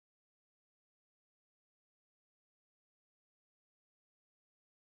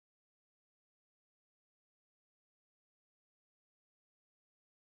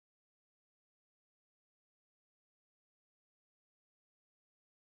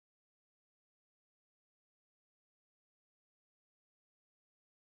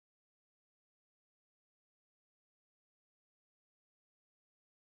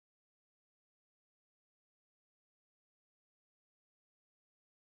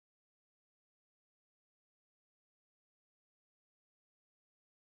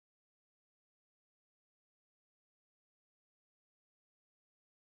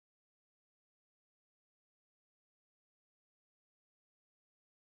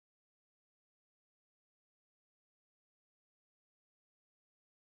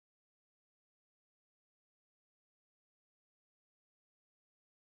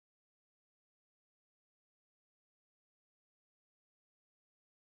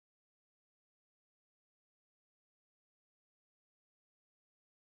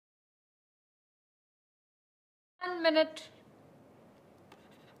1 minute.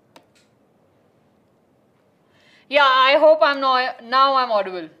 Yeah, I hope now I'm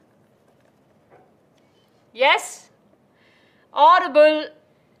audible. Yes? Audible.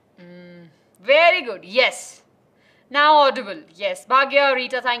 Very good. Yes. Now audible. Yes. Bhagya,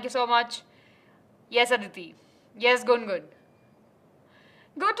 Rita, thank you so much. Yes, Aditi. Yes, Gungun.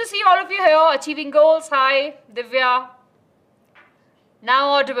 Good to see all of you here. Achieving goals. Hi, Divya. Now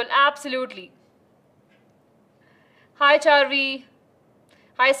audible. Absolutely. Hi, Charvi.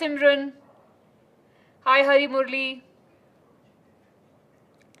 Hi, Simran. Hi, Hari Murli.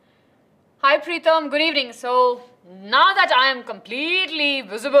 Hi, Preetham. Good evening. So, now that I am completely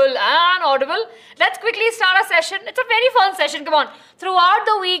visible and audible, let's quickly start a session. It's a very fun session. Come on. Throughout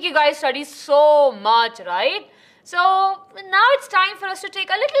the week, you guys study so much, right? So, now it's time for us to take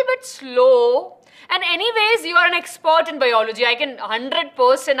a little bit slow. And anyways, you are an expert in biology. I can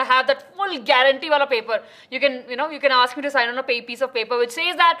 100% have that full guarantee on a paper. You can ask me to sign on a piece of paper which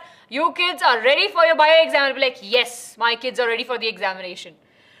says that you kids are ready for your bio exam. I'll be like, yes, my kids are ready for the examination.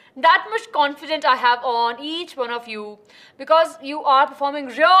 That much confident I have on each one of you because you are performing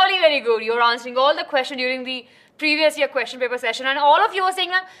really very good. You're answering all the questions during the previous year question paper session and all of you are saying,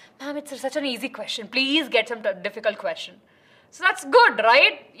 ma'am, it's such an easy question. Please get some difficult question. So that's good,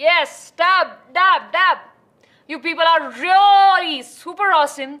 right? Yes, dab. You people are really super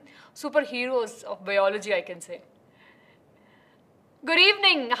awesome, superheroes of biology, I can say. Good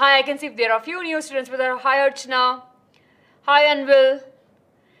evening. Hi, I can see there are a few new students with her. Hi, Archana. Hi, Anvil.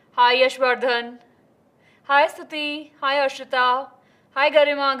 Hi, Yashvardhan. Hi, Stuti. Hi, Arshita. Hi,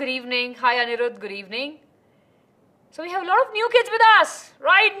 Garima. Good evening. Hi, Anirudh. Good evening. So we have a lot of new kids with us,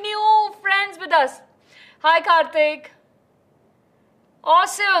 right? New friends with us. Hi, Karthik.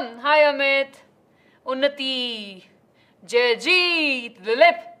 Awesome. Hi, Amit. Unnati. Jayjeet.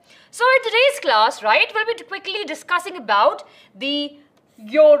 Lilip. So in today's class, right, we'll be quickly discussing about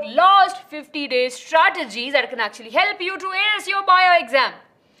your last 50-day strategies that can actually help you to ace your bio exam.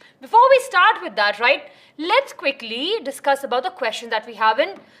 Before we start with that, right, let's quickly discuss about the questions that we have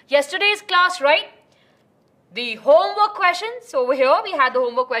in yesterday's class, right? The homework questions. So over here we had the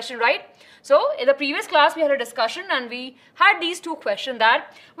homework question, right? So in the previous class we had a discussion and we had these two questions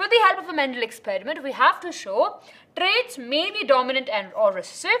that with the help of a Mendel experiment we have to show traits may be dominant and or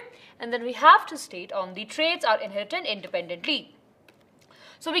recessive, and then we have to state on the traits are inherited independently.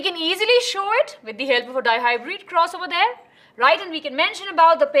 So we can easily show it with the help of a dihybrid cross over there, right? And we can mention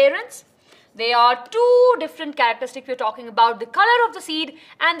about the parents. They are two different characteristics. We're talking about the color of the seed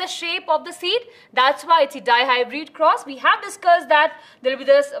and the shape of the seed. That's why it's a dihybrid cross. We have discussed that there will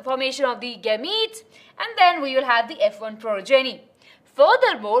be the formation of the gametes and then we will have the F1 progeny.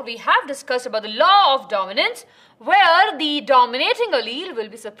 Furthermore, we have discussed about the law of dominance where the dominating allele will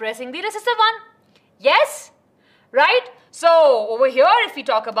be suppressing the recessive one. Yes? Right? So, over here if we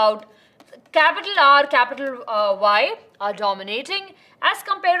talk about capital R, capital Y are dominating as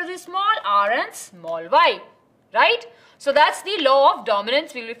compared to the small r and small y, right? So that's the law of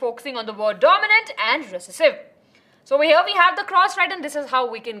dominance. We'll be focusing on the word dominant and recessive. So over here we have the cross, right, and this is how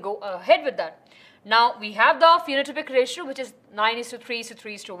we can go ahead with that. Now we have the phenotypic ratio which is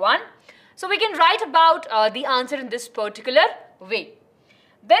 9:3:3:1. So we can write about the answer in this particular way.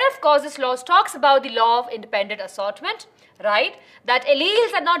 Then of course this law talks about the law of independent assortment, right? That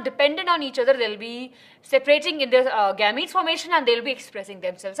alleles are not dependent on each other. They'll be separating in the gametes formation and they'll be expressing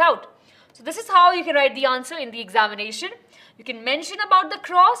themselves out. So this is how you can write the answer in the examination. You can mention about the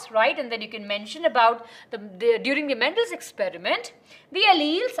cross, right? And then you can mention about during the Mendel's experiment, the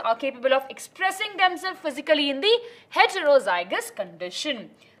alleles are capable of expressing themselves physically in the heterozygous condition.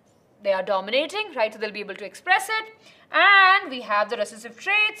 They are dominating, right? So they'll be able to express it. And we have the recessive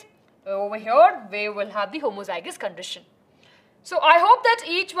traits. Over here, we will have the homozygous condition. So I hope that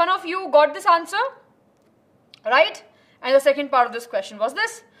each one of you got this answer, right? And the second part of this question was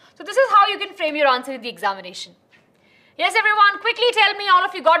this. So this is how you can frame your answer in the examination. Yes, everyone, quickly tell me all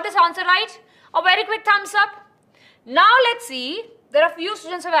of you got this answer right? A very quick thumbs up. Now let's see. There are a few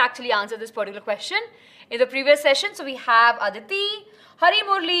students who have actually answered this particular question in the previous session. So we have Aditi, Hari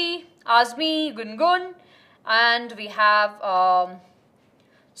Murli, Azmi, Gungun, and we have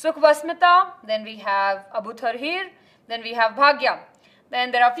Sukhvasmita, then we have Abu Tharhir, then we have Bhagya.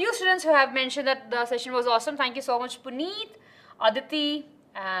 Then there are a few students who have mentioned that the session was awesome. Thank you so much, Puneet, Aditi,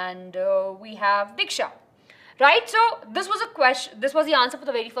 and we have Diksha. Right, so this was a question. This was the answer for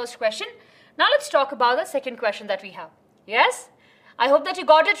the very first question. Now let's talk about the second question that we have. Yes, I hope that you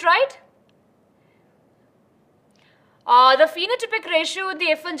got it right. The phenotypic ratio in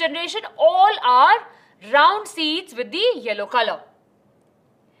the F1 generation, all are round seeds with the yellow color.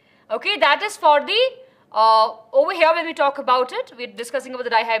 Okay, that is for the over here when we talk about it, we're discussing about the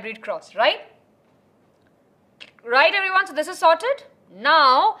dihybrid cross, right? Right, everyone? So this is sorted.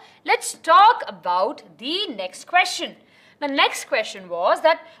 Now, let's talk about the next question. The next question was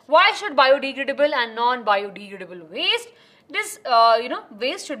that why should biodegradable and non-biodegradable waste,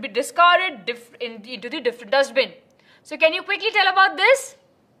 waste should be discarded into the different dustbin. So can you quickly tell about this?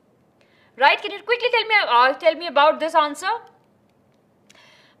 Right? Can you quickly tell me about this answer?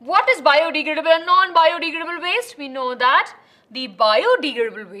 What is biodegradable and non-biodegradable waste? We know that the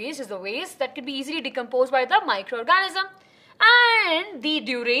biodegradable waste is the waste that can be easily decomposed by the microorganism, and the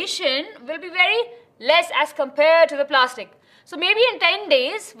duration will be very less as compared to the plastic. So maybe in 10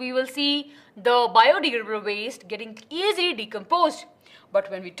 days we will see the biodegradable waste getting easily decomposed. But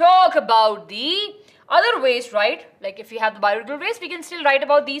when we talk about the other waste, right, like if we have the biodegradable waste, we can still write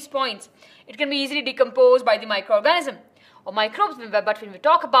about these points. It can be easily decomposed by the microorganism or microbes, but when we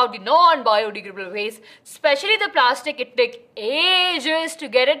talk about the non-biodegradable waste, especially the plastic, it takes ages to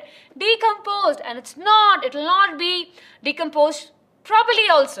get it decomposed, and it will not be decomposed properly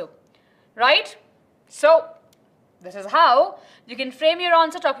also, right? So this is how you can frame your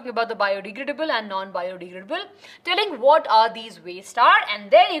answer, talking about the biodegradable and non-biodegradable, telling what are these wastes are, and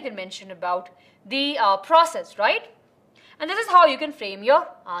then you can mention about the process, right? And this is how you can frame your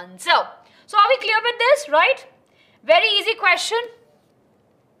answer. So are we clear with this, right? Very easy question.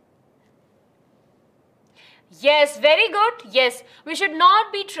 Yes, very good. Yes, we should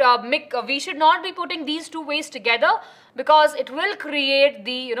not be putting these two wastes together, because it will create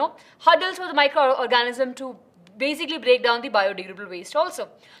the huddles for the microorganism to basically break down the biodegradable waste also.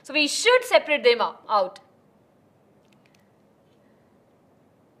 So we should separate them out.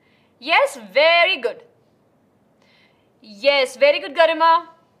 Yes, very good. Yes, very good, Garima.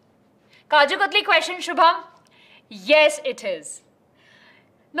 Kaju Katli question, Shubham. Yes, it is.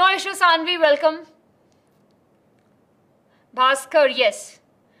 No issue, Sanvi, welcome. Bhaskar, yes.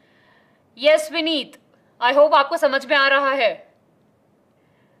 Yes, Vineet. I hope आपको समझ में आ रहा है.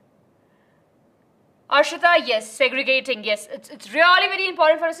 Arshita, yes, segregating, yes. It's really very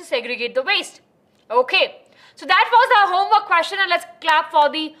important for us to segregate the waste. Okay. So that was our homework question, and let's clap for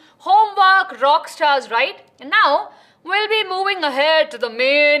the homework rock stars, right? And now we'll be moving ahead to the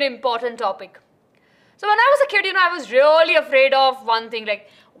main important topic. So when I was a kid, I was really afraid of one thing, like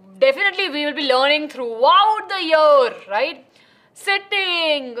definitely we will be learning throughout the year, right?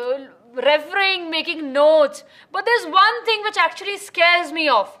 Sitting, referring, making notes. But there's one thing which actually scares me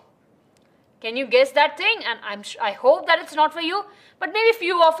off. Can you guess that thing? And I hope that it's not for you, but maybe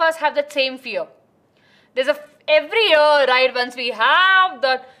few of us have that same fear. Every year, right, once we have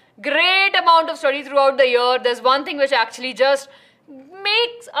that great amount of study throughout the year, there's one thing which actually just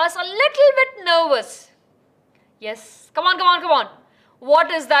makes us a little bit nervous. Yes, come on. What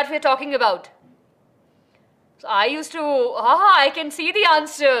is that we're talking about? So I can see the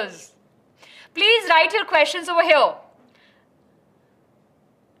answers. Please write your questions over here.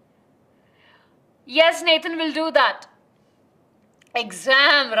 Yes, Nathan will do that.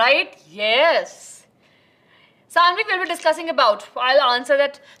 Exam, right? Yes. Sanvi will be discussing about. I'll answer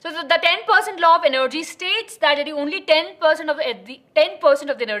that. So the 10% law of energy states that only 10% of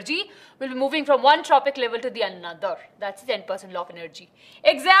the energy will be moving from one tropic level to the another. That's the 10% law of energy.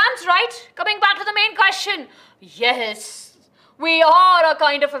 Exams, right? Coming back to the main question. Yes, we are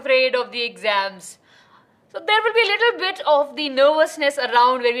kind of afraid of the exams. So there will be a little bit of the nervousness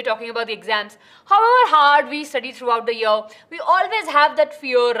around when we're talking about the exams. However hard we study throughout the year, we always have that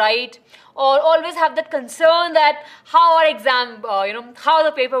fear, right? Or always have that concern that how our exam, how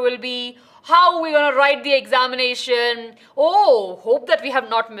the paper will be, how we're going to write the examination. Oh, hope that we have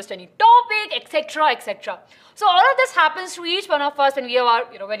not missed any topic, etc., etc. So all of this happens to each one of us when we are,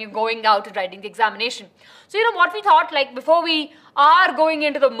 when you're going out and writing the examination. So what we thought, like before we are going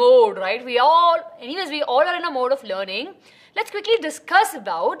into the mode, right? We all are in a mode of learning. Let's quickly discuss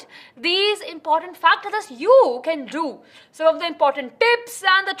about these important factors that you can do. Some of the important tips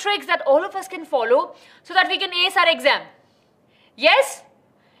and the tricks that all of us can follow so that we can ace our exam. Yes?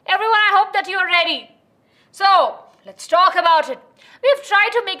 Everyone, I hope that you are ready. So, let's talk about it. We've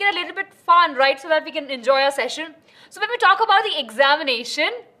tried to make it a little bit fun, right, so that we can enjoy our session. So when we talk about the examination,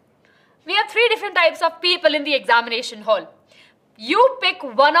 we have 3 different types of people in the examination hall. You pick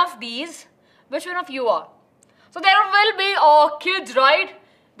one of these, which one of you are. So there will be kids, right?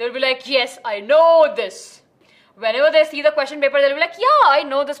 They'll be like, yes, I know this. Whenever they see the question paper, they'll be like, yeah, I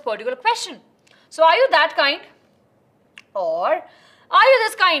know this particular question. So are you that kind? Or are you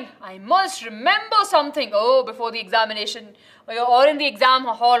this kind? I must remember something. Oh, before the examination or in the exam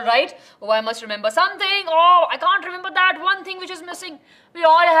hall, right? Oh, I must remember something. Oh, I can't remember that one thing which is missing. We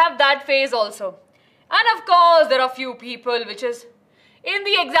all have that phase also. And of course, there are few people which is in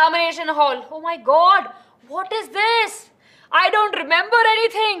the examination hall. Oh my God, what is this? I don't remember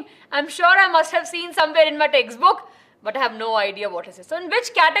anything. I'm sure I must have seen somewhere in my textbook, but I have no idea what is it. So in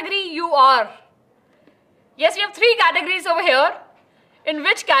which category you are? Yes, we have 3 categories over here. In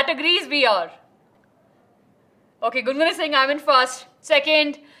which categories we are? Okay, Gungun is saying I'm in first.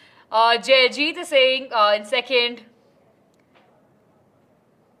 Second, Jayajit is saying in second.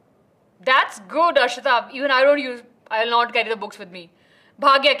 That's good, Ashita. Even I will not carry the books with me.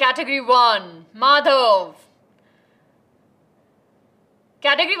 Bhagya, category 1. Madhav.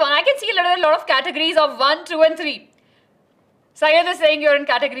 Category 1. I can see a lot of categories of 1, 2 and 3. Syed is saying you're in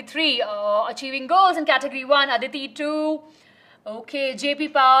category 3. Achieving goals in category 1. Aditi 2. Okay,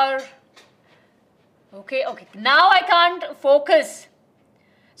 JP Power. Okay. Now I can't focus.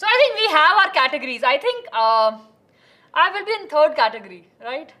 So I think we have our categories. I think I will be in 3rd category,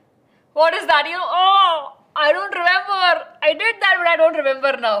 right? What is that? Oh, I don't remember. I did that, but I don't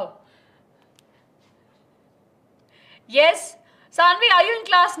remember now. Yes. Sanvi, are you in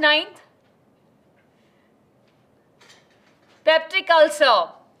class 9th? Peptic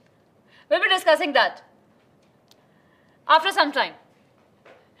ulcer. We'll be discussing that after some time.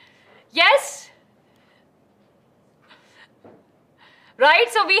 Yes? Right?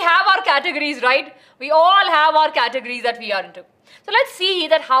 So we have our categories, right? We all have our categories that we are into. So let's see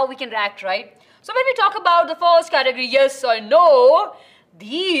that how we can react, right? So when we talk about the first category, yes or no,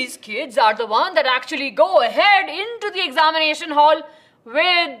 these kids are the ones that actually go ahead into the examination hall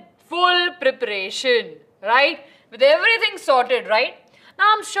with full preparation, right? With everything sorted, right?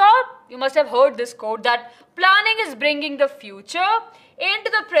 Now I'm sure you must have heard this quote that planning is bringing the future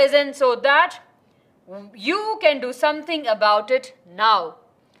into the present so that you can do something about it now.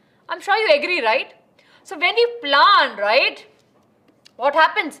 I'm sure you agree, right? So when you plan, right, what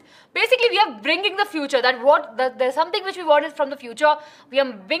happens? Basically, we are bringing the future. There's something which we wanted from the future. We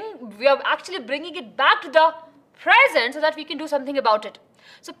are actually bringing it back to the present so that we can do something about it.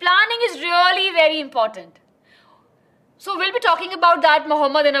 So planning is really very important. So we'll be talking about that,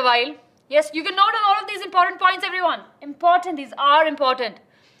 Muhammad, in a while. Yes, you can note all of these important points, everyone. Important. These are important.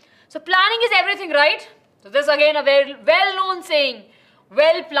 So planning is everything, right? So this again a very well-known saying.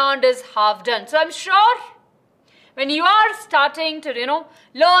 Well planned is half done. So I'm sure when you are starting to,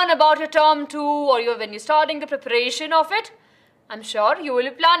 learn about your term 2 or when you're starting the preparation of it, I'm sure you will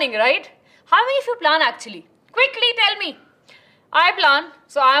be planning, right? How many of you plan actually? Quickly tell me. I plan.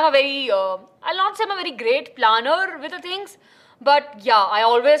 So I'm a very, I'll not say I'm a very great planner with the things, but yeah, I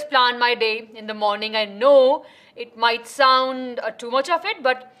always plan my day in the morning. I know it might sound too much of it,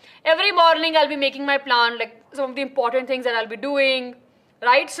 but every morning I'll be making my plan, like some of the important things that I'll be doing,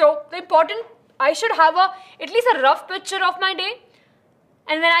 right? So I should have at least a rough picture of my day.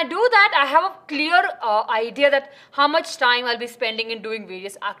 And when I do that, I have a clear idea that how much time I'll be spending in doing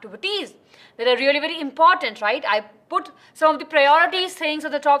various activities that are really very important, right? I put some of the priorities things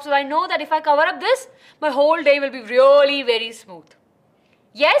at the top so I know that if I cover up this, my whole day will be really very smooth.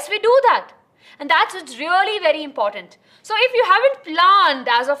 Yes, we do that. And it's really very important. So if you haven't planned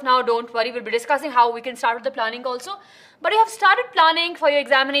as of now, don't worry. We'll be discussing how we can start with the planning also. But you have started planning for your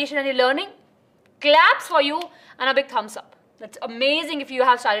examination and your learning. Claps for you and a big thumbs up. That's amazing if you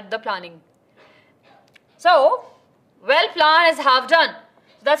have started the planning. So, well planned is half done.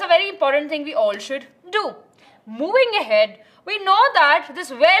 That's a very important thing we all should do. Moving ahead, we know that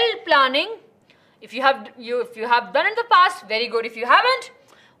this well planning, if you have done in the past, very good. If you haven't,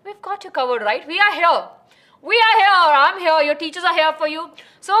 we've got you covered, right? We are here. We are here. I'm here. Your teachers are here for you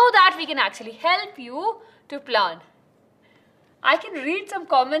so that we can actually help you to plan. I can read some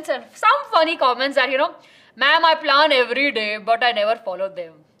comments and some funny comments that, ma'am, I plan every day, but I never follow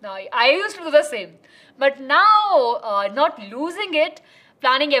them. Now, I used to do the same. But now, not losing it,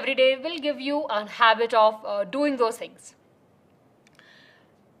 planning every day will give you a habit of doing those things.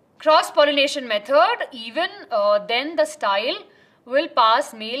 Cross-pollination method, even then the style will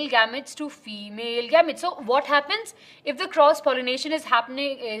pass male gametes to female gametes. So what happens if the cross-pollination is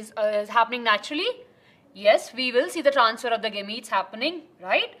happening naturally? Yes, we will see the transfer of the gametes happening,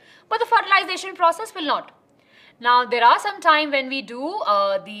 right? But the fertilization process will not. Now, there are some time when we do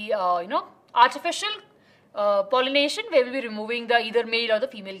artificial pollination, where we will be removing the either male or the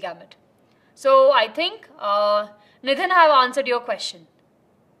female gamete. So, I think, Nithin, I have answered your question.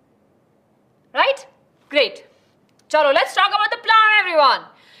 Right? Great. Chalo, let's talk about the plan, everyone.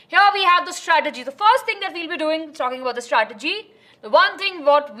 Here we have the strategy. The first thing that we'll be doing is talking about the strategy. The one thing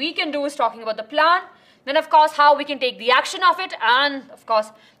what we can do is talking about the plan. Then, of course, how we can take the action of it and, of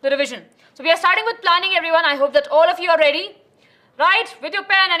course, the revision. So, we are starting with planning, everyone. I hope that all of you are ready. right? With your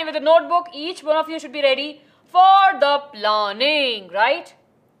pen and with a notebook, each one of you should be ready for the planning, right?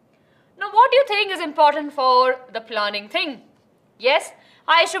 Now, what do you think is important for the planning thing? Yes?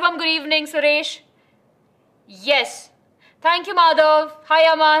 Hi, Shubham. Good evening, Suresh. Yes. Thank you, Madhav.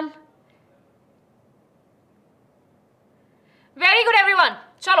 Hi, Aman. Very good, everyone.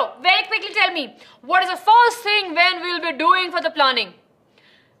 Chalo, very quickly tell me, what is the first thing when we'll be doing for the planning?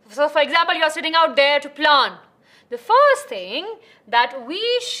 So, for example, you are sitting out there to plan. The first thing that we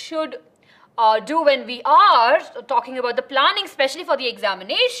should do when we are talking about the planning, especially for the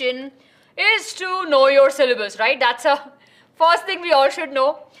examination, is to know your syllabus, right? That's a first thing we all should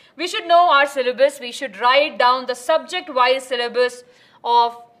know. We should know our syllabus. We should write down the subject-wise syllabus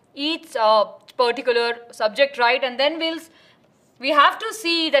of each particular subject, right? And then we have to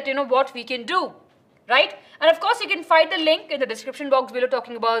see that, what we can do, right? And of course, you can find the link in the description box below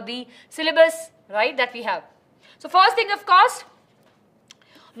talking about the syllabus, right, that we have. So first thing, of course,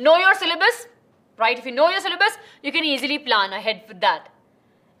 know your syllabus, right? If you know your syllabus, you can easily plan ahead with that.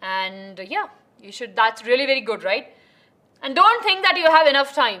 And yeah, that's really very good, right? And don't think that you have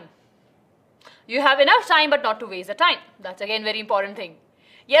enough time. You have enough time, but not to waste the time. That's again very important thing.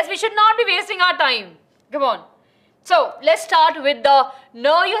 Yes, we should not be wasting our time. Come on. So let's start with the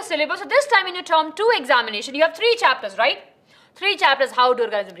know your syllabus. So this time in your term 2 examination, you have 3 chapters, right? 3 chapters: how do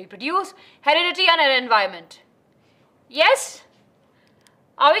organisms reproduce, heredity, and an environment. Yes?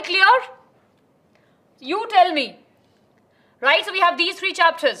 Are we clear? You tell me. Right? So we have these 3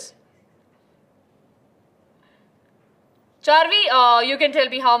 chapters. Charvi, you can tell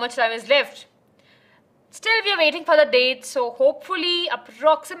me how much time is left. Still, we are waiting for the date. So hopefully,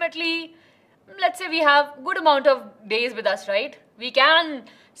 approximately, let's say we have good amount of days with us, right? We can,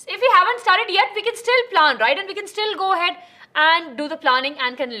 if we haven't started yet, we can still plan, right? And we can still go ahead and do the planning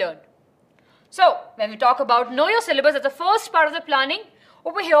and can learn. So when we talk about know your syllabus, that's the first part of the planning.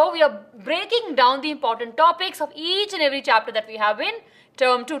 Over here, we are breaking down the important topics of each and every chapter that we have in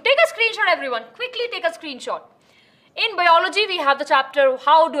term 2. Take a screenshot, everyone. Quickly take a screenshot. In biology, we have the chapter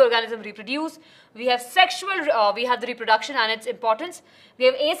how do organisms reproduce. We have we have the reproduction and its importance. We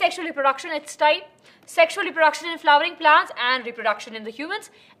have asexual reproduction, its type, sexual reproduction in flowering plants and reproduction in the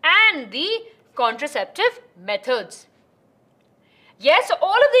humans, and the contraceptive methods. Yes, so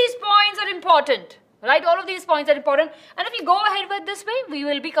all of these points are important, right? All of these points are important. And if we go ahead with this way, we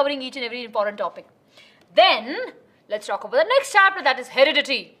will be covering each and every important topic. Then, let's talk about the next chapter, that is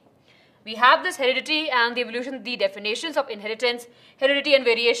heredity. We have this heredity and the evolution, the definitions of inheritance, heredity and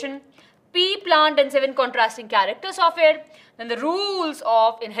variation, pea plant and 7 contrasting characters of it, then the rules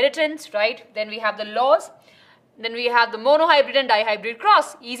of inheritance, right? Then we have the laws, then we have the monohybrid and dihybrid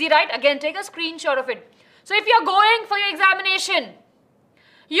cross. Easy, right? Again, take a screenshot of it. So if you are going for your examination,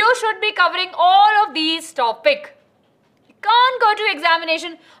 you should be covering all of these topics. You can't go to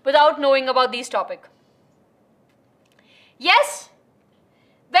examination without knowing about these topics. Yes?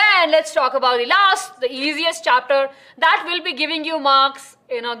 Then let's talk about the easiest chapter that will be giving you marks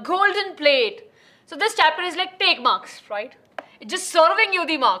in a golden plate. So this chapter is like take marks, right? It's just serving you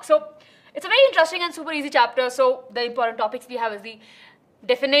the marks. So it's a very interesting and super easy chapter. So the important topics we have is the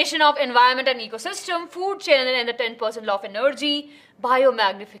definition of environment and ecosystem, food chain and the 10% law of energy,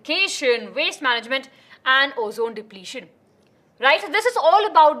 biomagnification, waste management, and ozone depletion. Right? So this is all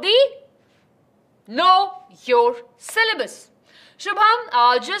about the know your syllabus.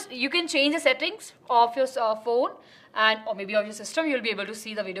 Shubham, you can change the settings of your phone or maybe of your system. You'll be able to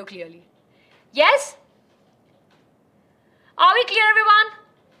see the video clearly. Yes? Are we clear, everyone?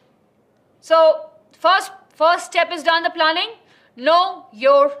 So first step is done, the planning. Know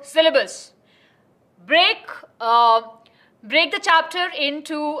your syllabus. Break the chapter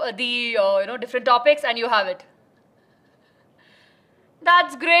into the different topics and you have it.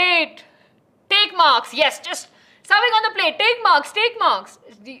 That's great. Take marks. Yes, just serving on the plate. Take marks. Take marks.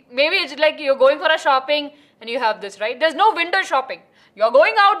 Maybe it's like you're going for a shopping and you have this, right? There's no window shopping. You're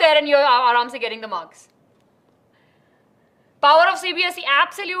going out there and you're aramse getting the marks. Power of Cbse,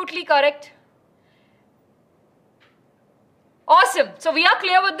 absolutely correct. Awesome. So we are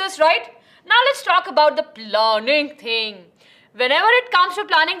clear with this, right? Now let's talk about the planning thing. Whenever it comes to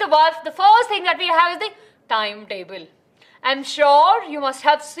planning the work, the first thing that we have is the timetable. I'm sure you must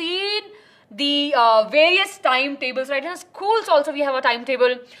have seen the various timetables, right? In schools also we have a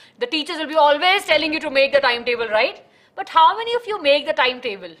timetable. The teachers will be always telling you to make the timetable, right? But how many of you make the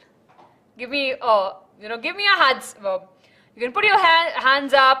timetable? Give me a hands. You can put your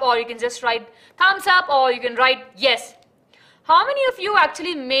hands up, or you can just write thumbs up, or you can write yes. How many of you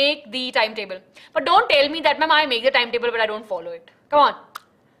actually make the timetable? But don't tell me that, ma'am, I make the timetable but I don't follow it. Come on.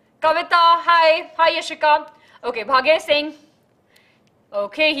 Kavita, hi. Hi, Yashika. Okay, Bhagya is saying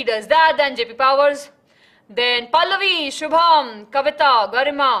Okay, he does that. Then JP Powers. Then Pallavi, Shubham, Kavita,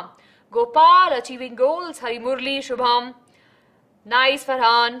 Garima, Gopal achieving goals. Hari Murli, Shubham. Nice,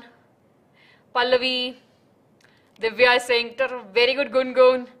 Farhan. Pallavi. Divya is saying, very good,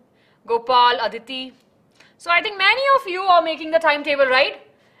 Gungun. Gopal, Aditi. So I think many of you are making the timetable, right?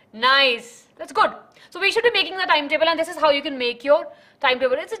 Nice. That's good. So we should be making the timetable, and this is how you can make your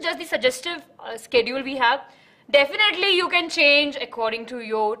timetable. It's just the suggestive schedule we have. Definitely you can change according to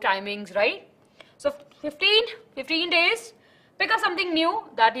your timings, right? So 15 days, pick up something new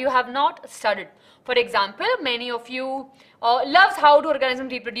that you have not studied. For example, many of you loves how to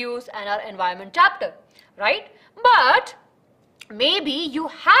organisms reproduce and our environment chapter, right? But maybe you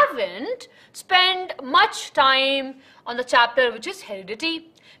haven't spent much time on the chapter which is heredity.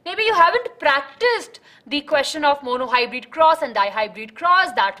 Maybe you haven't practiced the question of monohybrid cross and dihybrid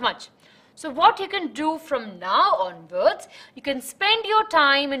cross that much. So what you can do from now onwards, you can spend your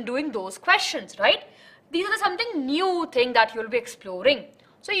time in doing those questions, right? These are something new thing that you'll be exploring.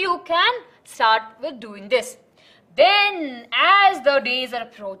 So you can start with doing this. Then as the days are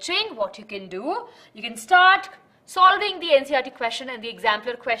approaching, what you can do, you can start solving the NCERT question and the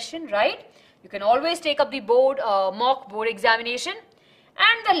exemplar question, right? You can always take up the mock board examination.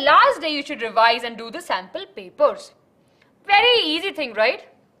 And the last day you should revise and do the sample papers. Very easy thing, right?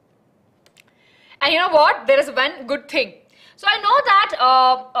 And you know what? There is one good thing. So I know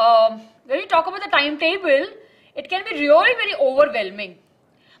that when we talk about the timetable, it can be really very overwhelming.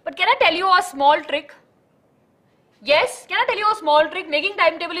 But can I tell you a small trick? Yes? Can I tell you a small trick? Making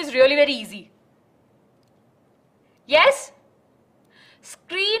timetable is really very easy. Yes?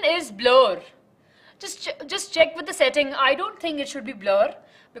 Screen is blur. Just check with the setting. I don't think it should be blur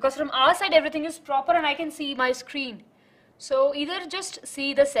because from our side everything is proper and I can see my screen. So either just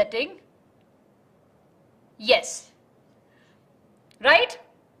see the setting. Yes. Right?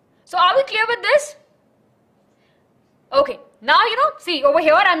 So are we clear with this? Okay. Now see over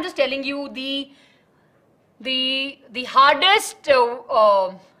here I'm just telling you the hardest,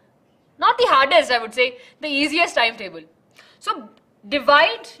 not the hardest I would say, the easiest timetable. So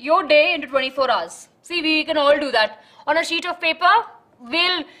divide your day into 24 hours. See, we can all do that. On a sheet of paper,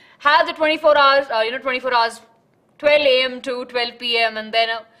 we'll have the 24 hours, 24 hours, 12 a.m. to 12 p.m. and then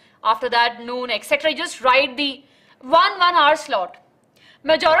after that noon, etc. Just write the 1 hour slot.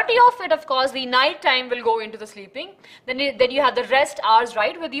 Majority of it, of course, the night time will go into the sleeping. Then you have the rest hours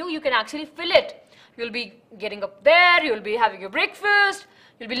right with you. You can actually fill it. You'll be getting up there, you'll be having your breakfast,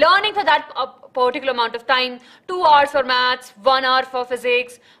 you'll be learning for that particular amount of time. 2 hours for maths, 1 hour for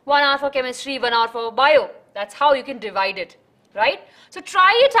physics, 1 hour for chemistry, 1 hour for bio. That's how you can divide it, right? So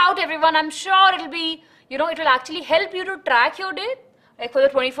try it out, everyone. I'm sure it'll be, it will actually help you to track your day. Like for the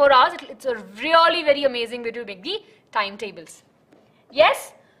 24 hours, it's a really very amazing way to make the timetables.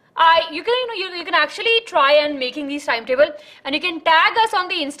 Yes? You can actually try and making these timetable and you can tag us on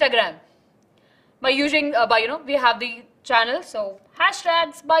the Instagram by using, we have the channel, so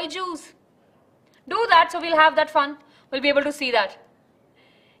hashtags BYJU'S. Do that, so we'll have that fun. We'll be able to see that.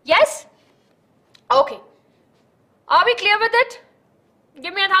 Yes? Okay. Are we clear with it?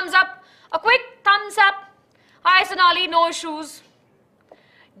 Give me a thumbs up. A quick thumbs up. Hi Sonali, no issues.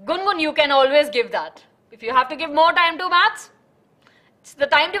 Gungun, you can always give that. If you have to give more time to maths, the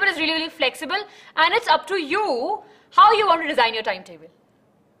timetable is really, really flexible and it's up to you how you want to design your timetable.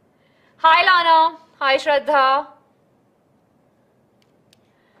 Hi Lana. Hi Shraddha.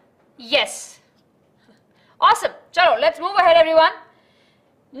 Yes. Awesome. Chalo, let's move ahead everyone.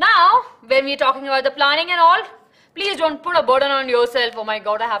 Now, when we're talking about the planning and all, please don't put a burden on yourself. Oh my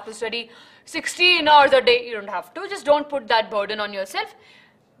God, I have to study 16 hours a day. You don't have to. Just don't put that burden on yourself.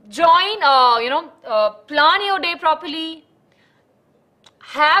 Join, plan your day properly.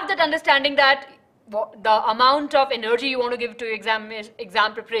 Have that understanding that the amount of energy you want to give to your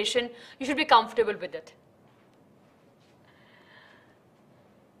exam preparation, you should be comfortable with it.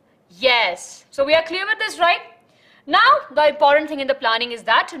 Yes. So we are clear with this, right? Now, the important thing in the planning is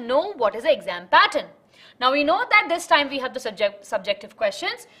that to know what is the exam pattern. Now, we know that this time we have the subjective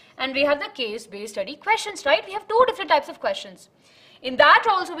questions and we have the case-based study questions, right? We have 2 different types of questions. In that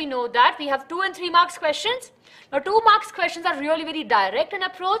also we know that we have 2 and 3 marks questions. Now 2 marks questions are really very direct in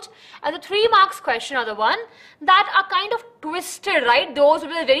approach and the 3 marks question are the one that are kind of twisted, right? Those will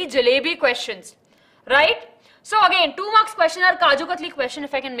be the very jalebi questions, right? So again 2 marks question are Kaju Katli question,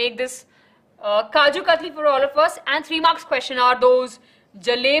 if I can make this Kaju Katli for all of us, and 3 marks question are those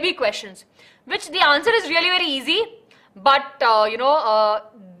jalebi questions, which the answer is really very easy, but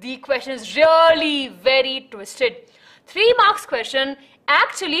the question is really very twisted. 3 marks question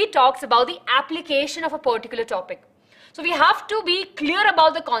actually talks about the application of a particular topic. So we have to be clear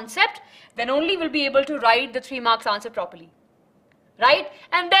about the concept, then only we'll be able to write the 3 marks answer properly. Right?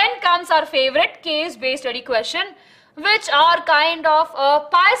 And then comes our favorite case-based study question, which are kind of a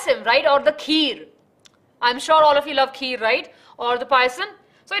payasam, right? Or the kheer. I'm sure all of you love kheer, right? Or the payasam.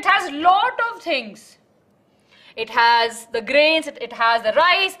 So it has lot of things. It has the grains, it has the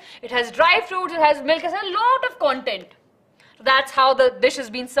rice, it has dry fruits, it has milk, it has a lot of content. So that's how the dish is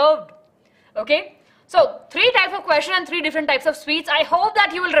being served. Okay? So 3 types of question and 3 different types of sweets. I hope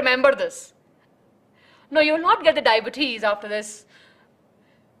that you will remember this. No, you will not get the diabetes after this.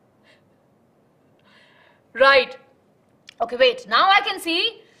 Right. Okay, wait. Now I can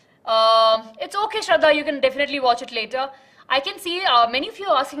see, it's okay, Shraddha, you can definitely watch it later. I can see many of you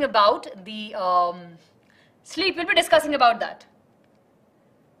are asking about the sleep. We'll be discussing about that.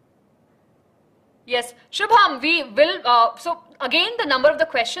 Yes, Shubham, we will, so again the number of the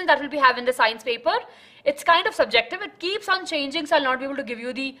questions that will be have in the science paper, it's kind of subjective. It keeps on changing, so I'll not be able to give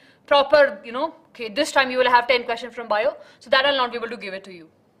you the proper, you know, okay, this time you will have 10 questions from bio, so that I'll not be able to give it to you.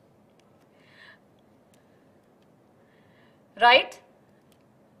 Right?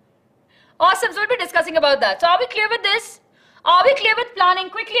 Awesome, so we'll be discussing about that. So are we clear with this? Are we clear with planning?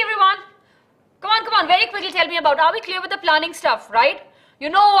 Quickly everyone. Come on, very quickly tell me about, are we clear with the planning stuff, right? You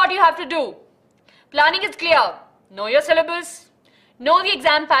know what you have to do. Planning is clear. Know your syllabus, know the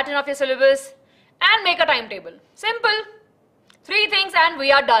exam pattern of your syllabus, and make a timetable. Simple. 3 things and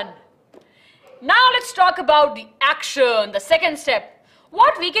we are done. Now let's talk about the action, the second step.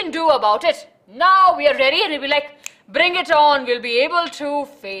 What we can do about it. Now we are ready and we'll be like, bring it on, we'll be able to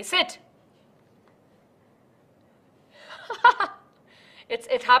face it.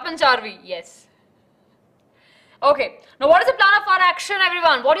 It happens, are we? Yes. Okay, now what is the plan of our action,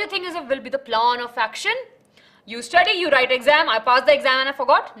 everyone? What do you think will be the plan of action? You study, you write exam. I passed the exam and I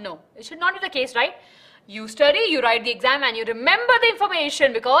forgot? No, it should not be the case, right? You study, you write the exam and you remember the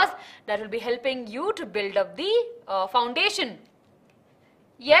information, because that will be helping you to build up the foundation.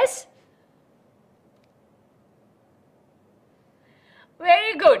 Yes?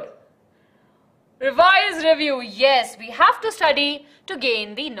 Very good. Revise, review. Yes, we have to study to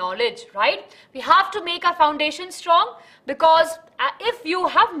gain the knowledge, right? We have to make our foundation strong, because if you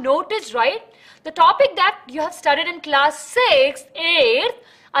have noticed, right, the topic that you have studied in class 6th, 8th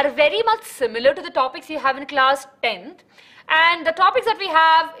are very much similar to the topics you have in class 10th, and the topics that we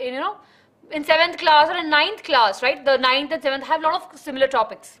have in, in 7th class or in 9th class, right? The 9th and 7th have a lot of similar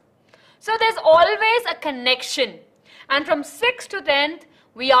topics. So there's always a connection, and from 6th to 10th,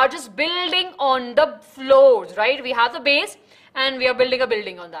 we are just building on the floors, right? We have the base and we are building a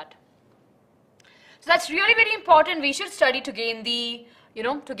building on that. So that's really very important. We should study to gain the,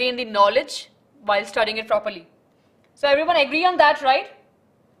 to gain the knowledge while studying it properly. So everyone agree on that, right?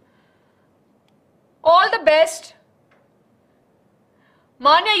 All the best.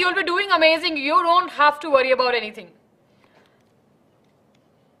 Manya, you'll be doing amazing. You don't have to worry about anything.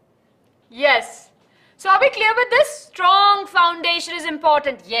 Yes. So are we clear with this? Strong foundation is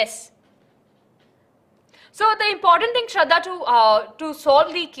important. Yes. So the important thing, Shraddha, to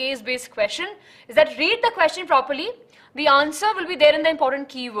solve the case-based question is that read the question properly. The answer will be there in the important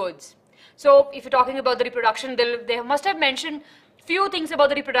keywords. So if you're talking about the reproduction, they must have mentioned few things about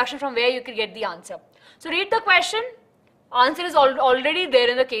the reproduction from where you can get the answer. So read the question. Answer is already there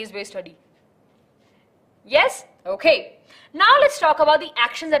in the case-based study. Yes? Okay. Now let's talk about the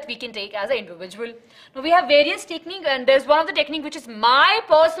actions that we can take as an individual. Now we have various techniques, and there's one of the technique which is my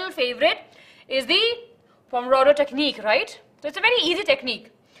personal favorite, is the Pomodoro technique, right? So it's a very easy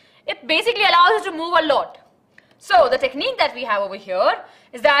technique. It basically allows you to move a lot. So the technique that we have over here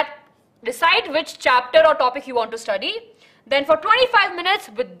is that decide which chapter or topic you want to study. Then for 25 minutes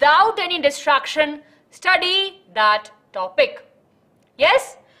without any distraction, study that topic.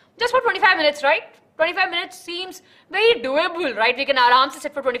 Yes? Just for 25 minutes, right? 25 minutes seems very doable, right? We can aram se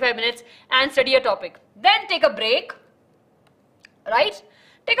sit for 25 minutes and study a topic. Then take a break, right?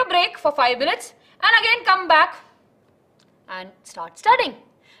 Take a break for 5 minutes and again come back and start studying.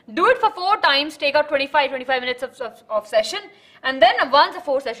 Do it for 4 times, take out 25 minutes of session, and then once the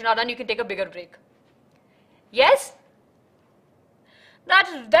 4 sessions are done, you can take a bigger break. Yes?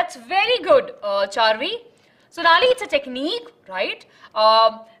 That's very good, Charvi. So Nali, it's a technique, right?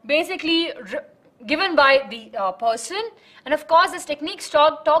 Basically given by the person, and of course this technique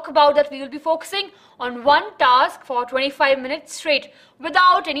talk about that we will be focusing on one task for 25 minutes straight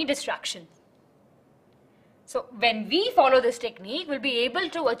without any distraction. So when we follow this technique, we'll be able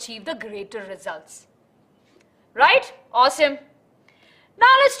to achieve the greater results. Right? Awesome. Now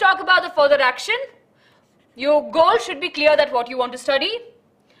let's talk about the further action. Your goal should be clear that what you want to study.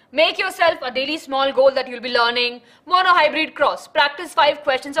 Make yourself a daily small goal that you'll be learning. Monohybrid cross. Practice 5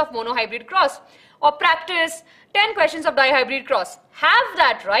 questions of monohybrid cross. Or practice 10 questions of dihybrid cross. Have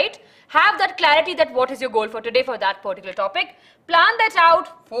that, right? Have that clarity that what is your goal for today for that particular topic. Plan that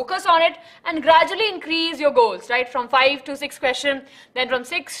out, focus on it, and gradually increase your goals, right? From 5 to 6 questions, then from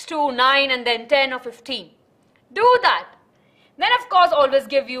 6 to 9, and then 10 or 15. Do that. Then, of course, always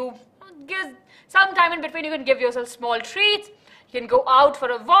give some time in between. You can give yourself small treats. You can go out for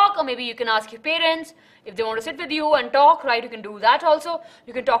a walk, or maybe you can ask your parents if they want to sit with you and talk, right? You can do that also.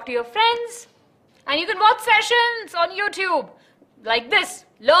 You can talk to your friends. And you can watch sessions on YouTube like this,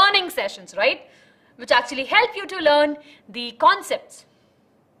 learning sessions, right? Which actually help you to learn the concepts.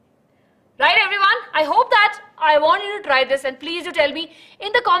 Right, everyone? I hope that I want you to try this, and please do tell me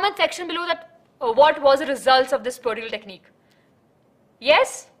in the comment section below that what was the results of this particular technique.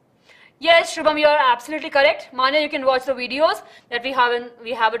 Yes? Yes, Shubham, you are absolutely correct. Manya, you can watch the videos that we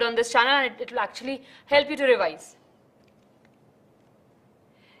have it on this channel, and it will actually help you to revise.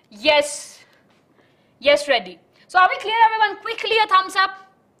 Yes. Yes, ready. So are we clear, everyone? Quickly a thumbs up.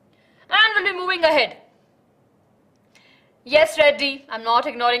 And we'll be moving ahead. Yes, ready. I'm not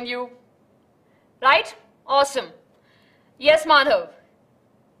ignoring you. Right? Awesome. Yes, Madhav.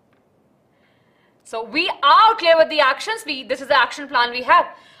 So we are clear with the actions. This is the action plan we have.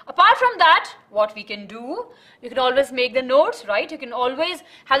 Apart from that, what we can do, you can always make the notes, right? You can always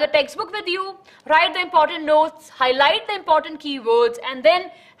have the textbook with you, write the important notes, highlight the important keywords, and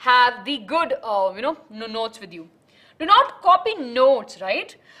then have the good, notes with you. Do not copy notes,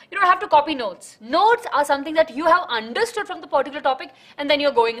 right? You don't have to copy notes. Notes are something that you have understood from the particular topic, and then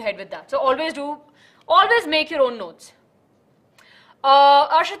you're going ahead with that. So always make your own notes.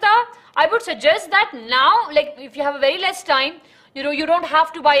 Arshita, I would suggest that now, like if you have a very less time, you don't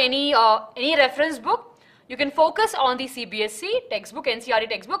have to buy any reference book. You can focus on the Cbse textbook, NCERT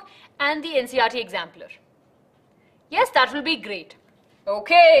textbook, and the NCERT exemplar. Yes, that will be great.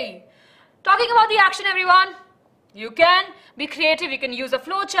 Okay. Talking about the action, everyone. You can be creative. You can use the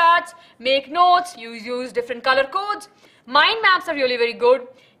flow charts, make notes, use different color codes. Mind maps are really very good.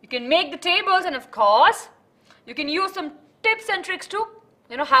 You can make the tables, and of course, you can use some tips and tricks to,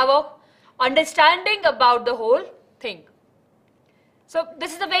 have a understanding about the whole thing. So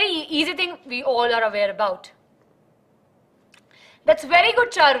this is a very easy thing we all are aware about. That's very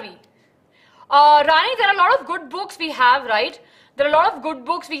good, Charvi. Rani, there are a lot of good books we have, right? There are a lot of good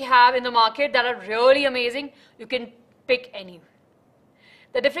books we have in the market that are really amazing. You can pick any.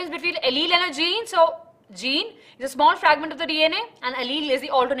 The difference between allele and a gene. So gene is a small fragment of the DNA, and allele is the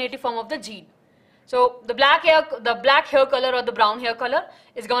alternative form of the gene. So the black hair color or the brown hair color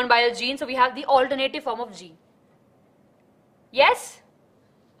is governed by a gene. So we have the alternative form of gene. Yes?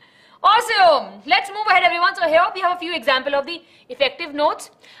 Awesome. Let's move ahead, everyone. So here we have a few examples of the effective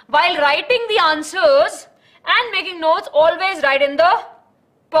notes. While writing the answers and making notes, always write in the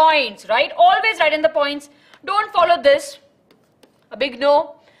points, right? Always write in the points. Don't follow this. A big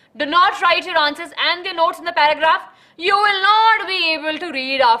no. Do not write your answers and the notes in the paragraph. You will not be able to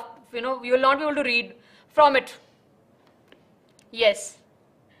read you will not be able to read from it. Yes.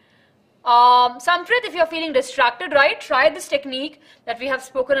 Samfrit, if you're feeling distracted, right, try this technique that we have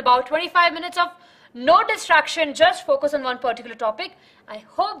spoken about. 25 minutes of no distraction, just focus on one particular topic. I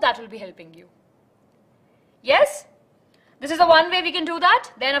hope that will be helping you. Yes? This is the one way we can do that.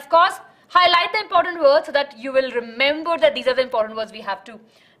 Then, of course, highlight the important words so that you will remember that these are the important words we have to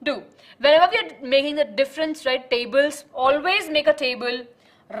do. Whenever we are making the difference, right, tables, always make a table,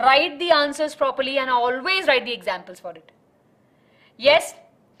 write the answers properly, and always write the examples for it. Yes?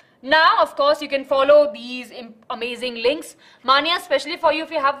 Now, of course, you can follow these amazing links. Manya, especially for you, if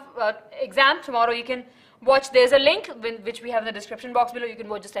you have exam tomorrow, you can watch. There's a link which we have in the description box below. You can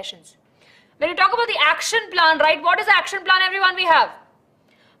watch the sessions. When we talk about the action plan, right, what is the action plan, everyone, we have?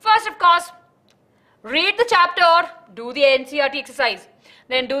 First, of course, read the chapter, do the NCERT exercise,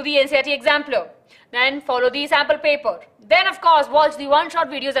 then do the NCERT exemplar, then follow the sample paper. Then, of course, watch the one-shot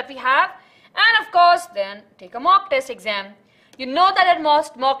videos that we have, and, of course, then take a mock test exam. You know that at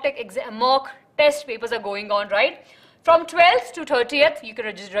most mock test papers are going on, right? From 12th to 30th, you can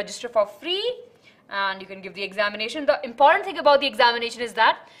register for free and you can give the examination. The important thing about the examination is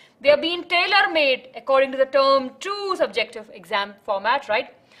that they are being tailor-made according to the Term 2 subjective exam format,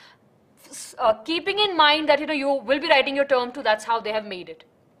 right? Keeping in mind that, you will be writing your Term 2, that's how they have made it.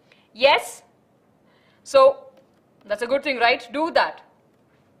 Yes? So, that's a good thing, right? Do that.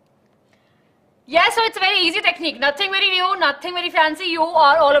 Yes, so it's a very easy technique. Nothing very new, nothing very fancy. You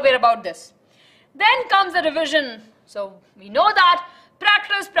are all aware about this. Then comes the revision. So we know that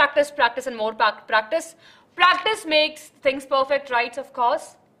practice, practice, practice, and more practice. Practice makes things perfect, right? Of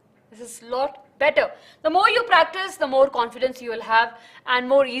course. This is a lot better. The more you practice, the more confidence you will have, and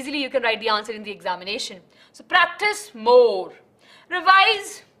more easily you can write the answer in the examination. So practice more.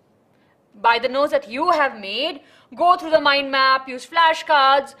 Revise by the notes that you have made. Go through the mind map, use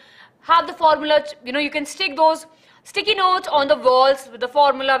flashcards, have the formula, you can stick those sticky notes on the walls with the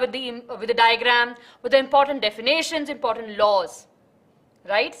formula, with the diagram, with the important definitions, important laws,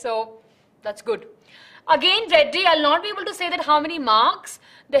 right? So that's good. Again, ready, I'll not be able to say that how many marks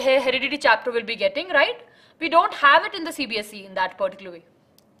the heredity chapter will be getting, right? We don't have it in the Cbse in that particular way.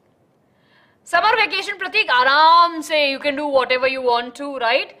 Summer vacation, Pratik, aram se, you can do whatever you want to,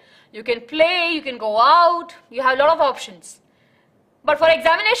 right? You can play, you can go out, you have a lot of options. But for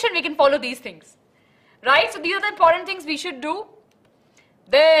examination, we can follow these things, right? So these are the important things we should do.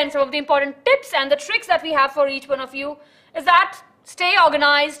 Then some of the important tips and the tricks that we have for each one of you is that stay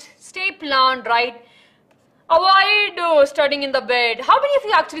organized, stay planned, right? Avoid studying in the bed. How many of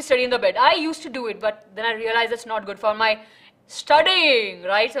you actually study in the bed? I used to do it, but then I realized it's not good for my studying,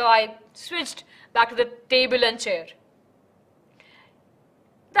 right? So I switched back to the table and chair.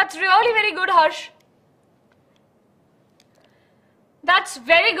 That's really very good, Harsh. That's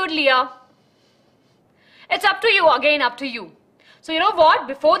very good, Leah. It's up to you, again up to you. So you know what,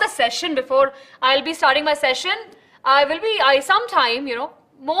 before the session, before I'll be starting my session, sometime,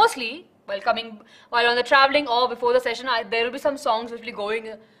 mostly while on the traveling or before the session, there will be some songs which will be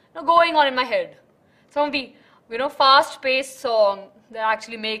going on in my head. Some of the, fast-paced song that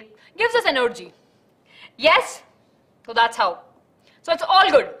actually gives us energy. Yes? So that's how. So it's all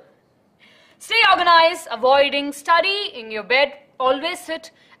good. Stay organized, avoiding study in your bed. Always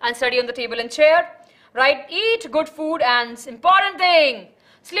sit and study on the table and chair. Right? Eat good food, and important thing,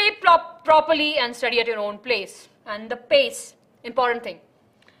 sleep properly and study at your own place. And the pace, important thing.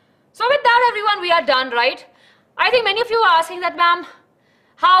 So with that, everyone, we are done, right? I think many of you are asking that, ma'am,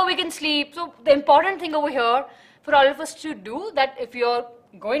 how we can sleep. So the important thing over here for all of us to do, that if you're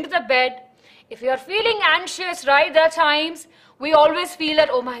going to the bed, if you're feeling anxious, right, there are times we always feel that,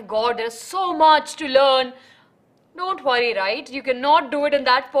 oh my God, there's so much to learn. Don't worry, right? You cannot do it in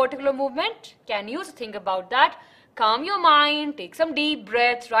that particular movement. Can you think about that? Calm your mind, take some deep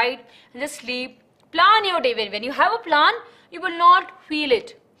breaths, right? And just sleep. Plan your day. When you have a plan, you will not feel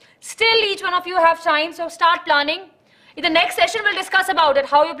it. Still, each one of you have time, so start planning. In the next session, we'll discuss about it,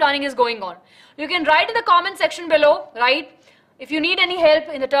 how your planning is going on. You can write in the comment section below, right? If you need any help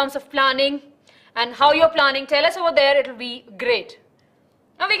in the terms of planning and how you're planning, tell us over there. It will be great.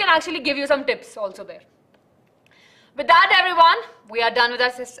 Now we can actually give you some tips also there. With that, everyone, we are done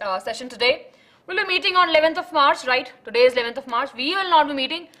with our session today. We'll be meeting on 11th of March, right? Today is 11th of March. We will not be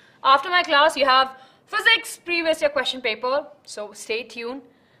meeting. After my class, you have physics previous year question paper. So stay tuned.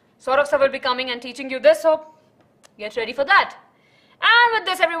 Saurav sir will be coming and teaching you this, so get ready for that. And with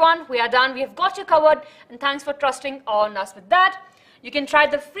this, everyone, we are done. We have got you covered, and thanks for trusting on us with that. You can try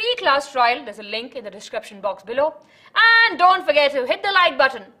the free class trial. There's a link in the description box below. And don't forget to hit the like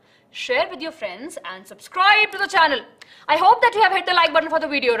button, share with your friends, and subscribe to the channel. I hope that you have hit the like button for the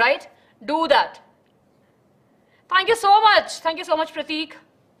video, right? Do that. Thank you so much. Thank you so much, Pratik.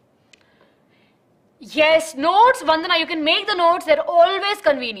 Yes, notes, Vandana, you can make the notes. They're always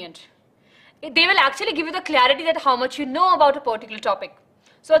convenient. They will actually give you the clarity that how much you know about a particular topic.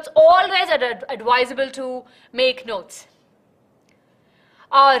 So it's always advisable to make notes.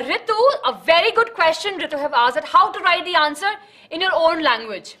 Ritu, a very good question Ritu have asked, that how to write the answer in your own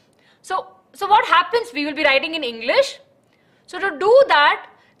language. So what happens, we will be writing in English. So to do that,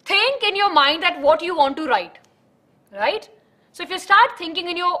 think in your mind that what you want to write, right? So if you start thinking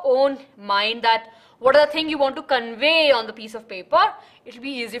in your own mind that what are the things you want to convey on the piece of paper, it will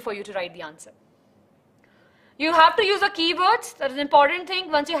be easy for you to write the answer. You have to use the keywords. That is an important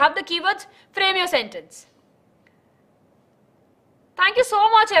thing. Once you have the keywords, frame your sentence. Thank you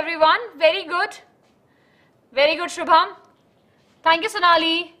so much, everyone. Very good. Very good, Shubham. Thank you,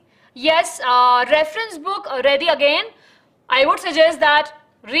 Sonali. Yes, reference book ready again. I would suggest that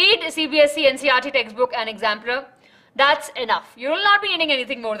read Cbse NCERT textbook and exemplar. That's enough. You will not be needing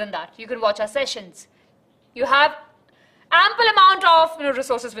anything more than that. You can watch our sessions. You have ample amount of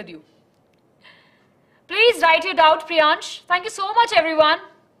resources with you. Please write your doubt, Priyansh. Thank you so much, everyone.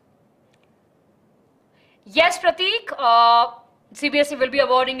 Yes, Pratik, Cbse will be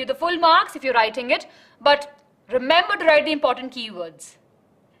awarding you the full marks if you're writing it. But remember to write the important keywords.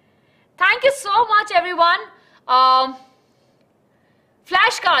 Thank you so much, everyone.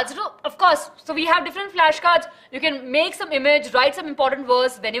 Flashcards, of course, so we have different flashcards. You can make some image, write some important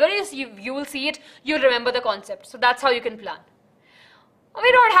words. Whenever you will see it, you'll remember the concept. So that's how you can plan.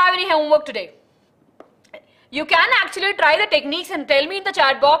 We don't have any homework today. You can actually try the techniques and tell me in the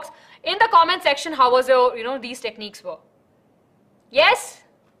chat box, in the comment section, how was your, these techniques were. Yes?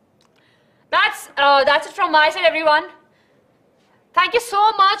 That's it from my side, everyone. Thank you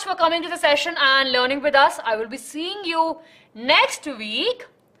so much for coming to the session and learning with us. I will be seeing you next week.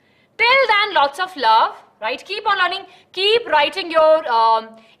 Till then, lots of love, right? Keep on learning. Keep writing your,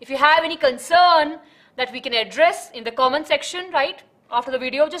 if you have any concern that we can address in the comment section, right? After the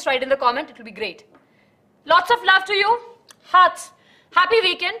video, just write in the comment. It will be great. Lots of love to you. Hearts. Happy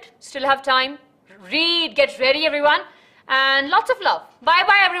weekend. Still have time. Read. Get ready, everyone. And lots of love.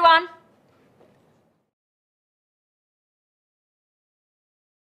 Bye-bye, everyone.